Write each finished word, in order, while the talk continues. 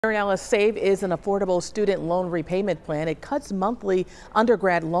Mariella, SAVE is an affordable student loan repayment plan. It cuts monthly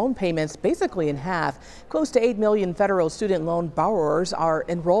undergrad loan payments basically in half. Close to 8 million federal student loan borrowers are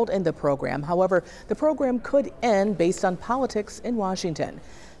enrolled in the program. However, the program could end based on politics in Washington.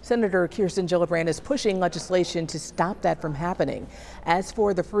 Senator Gillibrand is pushing legislation to stop that from happening. As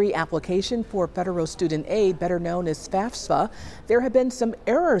for the free application for federal student aid, better known as FAFSA, there have been some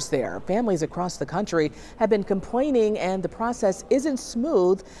errors there. Families across the country have been complaining, and the process isn't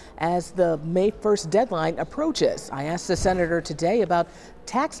smooth as the May 1st deadline approaches. I asked the senator today about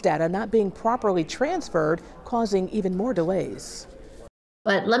tax data not being properly transferred, causing even more delays.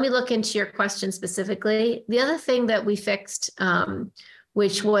 But let me look into your question specifically. The other thing that we fixed,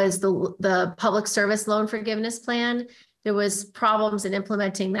 which was the public service loan forgiveness plan. There was problems in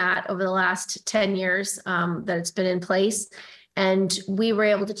implementing that over the last 10 years that it's been in place. And we were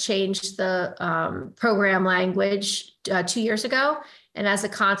able to change the program language 2 years ago. And as a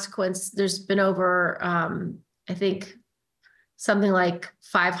consequence, there's been over, I think, something like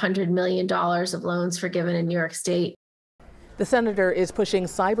 $500 million of loans forgiven in New York State. The senator is pushing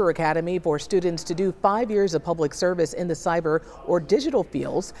Cyber Academy for students to do 5 years of public service in the cyber or digital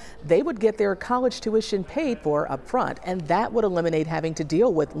fields. They would get their college tuition paid for up front, and that would eliminate having to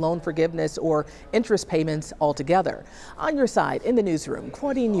deal with loan forgiveness or interest payments altogether. On your side in the newsroom,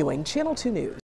 Claudine Ewing, Channel 2 News.